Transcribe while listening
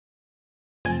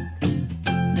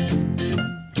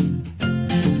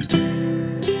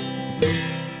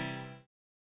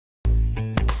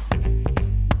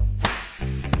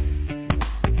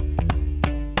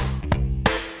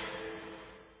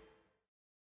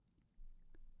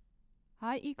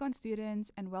Hi Econ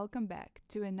students, and welcome back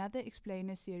to another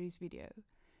Explainer series video.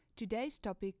 Today's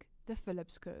topic, the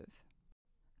Phillips curve.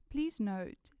 Please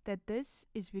note that this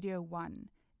is video 1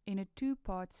 in a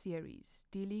two-part series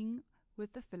dealing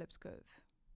with the Phillips curve.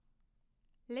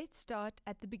 Let's start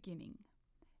at the beginning.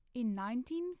 In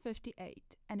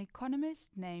 1958, an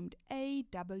economist named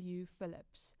A.W.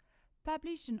 Phillips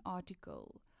published an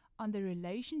article on the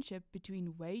relationship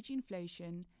between wage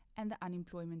inflation and the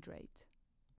unemployment rate.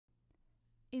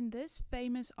 In this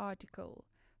famous article,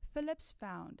 Phillips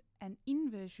found an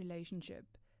inverse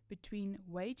relationship between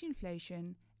wage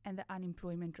inflation and the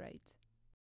unemployment rate.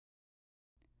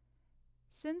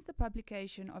 Since the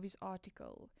publication of his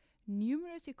article,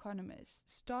 numerous economists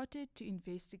started to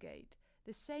investigate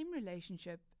the same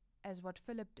relationship as what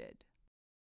Phillips did.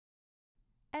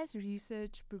 As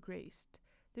research progressed,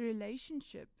 the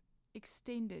relationship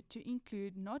extended to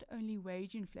include not only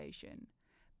wage inflation,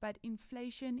 but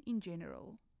inflation in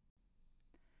general.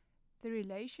 The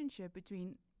relationship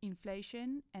between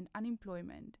inflation and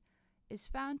unemployment is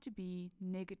found to be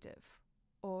negative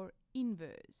or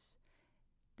inverse.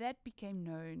 That became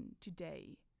known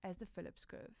today as the Phillips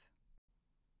curve.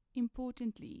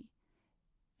 Importantly,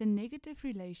 the negative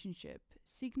relationship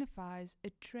signifies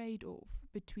a trade-off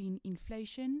between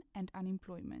inflation and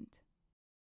unemployment.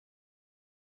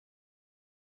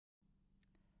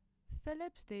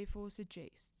 Phillips therefore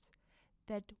suggests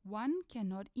that one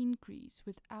cannot increase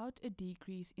without a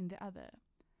decrease in the other.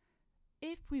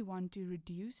 If we want to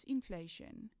reduce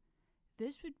inflation,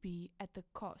 this would be at the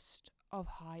cost of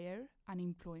higher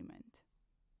unemployment.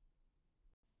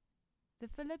 The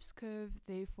Phillips curve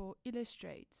therefore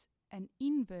illustrates an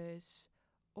inverse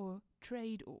or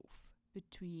trade-off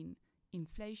between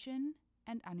inflation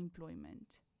and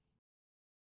unemployment.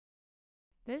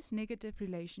 This negative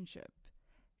relationship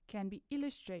can be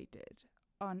illustrated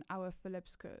on our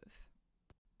Phillips curve.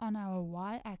 On our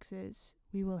y-axis,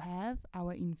 we will have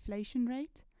our inflation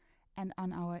rate, and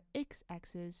on our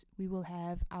x-axis, we will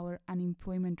have our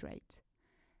unemployment rate.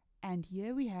 And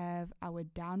here we have our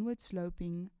downward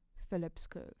sloping Phillips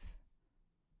curve.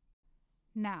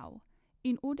 Now,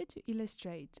 in order to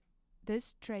illustrate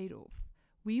this trade-off,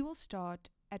 we will start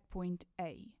at point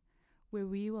A, where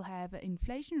we will have an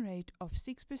inflation rate of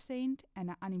 6% and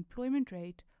an unemployment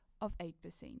rate of 8%.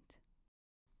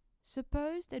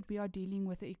 Suppose that we are dealing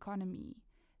with an economy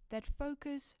that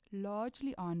focuses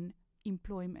largely on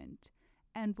employment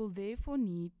and will therefore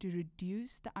need to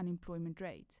reduce the unemployment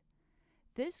rate.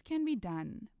 This can be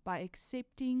done by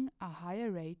accepting a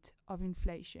higher rate of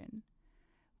inflation.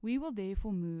 We will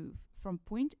therefore move from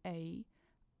point A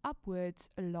upwards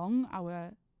along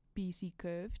our BC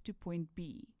curve to point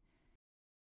B.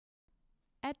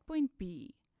 At point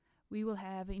B, we will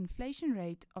have an inflation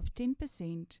rate of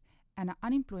 10% and an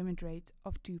unemployment rate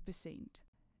of 2%.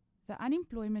 The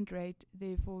unemployment rate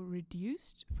therefore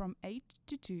reduced from 8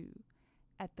 to 2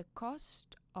 at the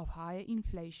cost of higher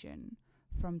inflation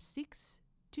from 6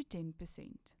 to 10%.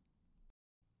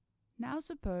 Now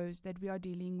suppose that we are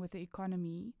dealing with an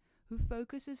economy who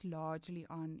focuses largely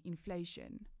on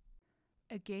inflation.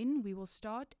 Again, we will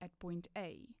start at point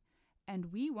A,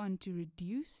 and we want to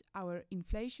reduce our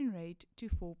inflation rate to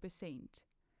 4%.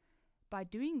 By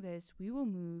doing this, we will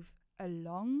move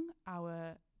along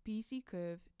our BC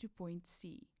curve to point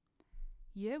C.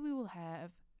 Here we will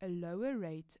have a lower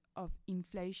rate of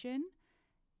inflation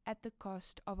at the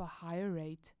cost of a higher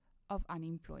rate of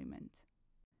unemployment.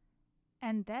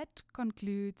 And that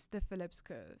concludes the Phillips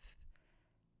curve.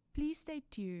 Please stay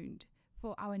tuned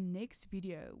for our next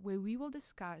video where we will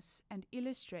discuss and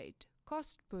illustrate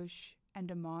cost push and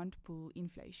demand pull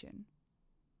inflation.